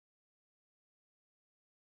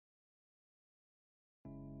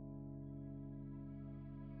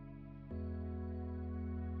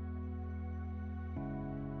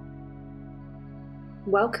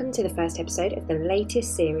welcome to the first episode of the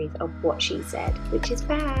latest series of What She Said, which is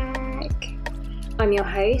back. I'm your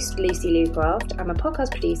host, Lucy Lucraft. I'm a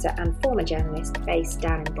podcast producer and former journalist based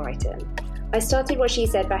down in Brighton. I started What She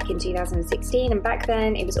Said back in 2016, and back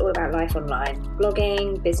then it was all about life online.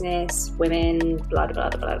 Blogging, business, women, blah, blah,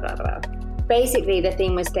 blah, blah, blah. Basically, the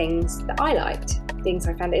theme was things that I liked. Things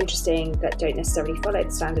I found interesting that don't necessarily follow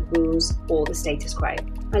the standard rules or the status quo.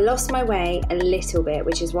 I lost my way a little bit,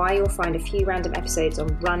 which is why you'll find a few random episodes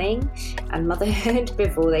on running and motherhood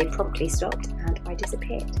before they promptly stopped and I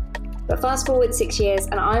disappeared. But fast forward 6 years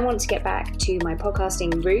and I want to get back to my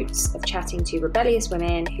podcasting roots of chatting to rebellious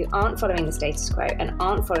women who aren't following the status quo and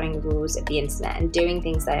aren't following the rules of the internet and doing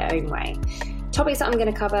things their own way. Topics that I'm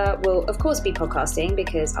going to cover will of course be podcasting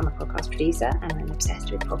because I'm a podcast producer and I'm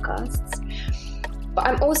obsessed with podcasts. But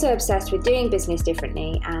I'm also obsessed with doing business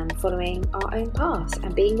differently and following our own path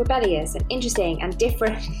and being rebellious and interesting and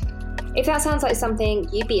different. If that sounds like something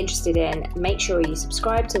you'd be interested in, make sure you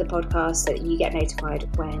subscribe to the podcast so that you get notified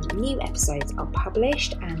when new episodes are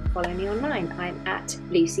published, and follow me online. I'm at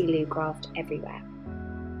Lucy Lucraft everywhere.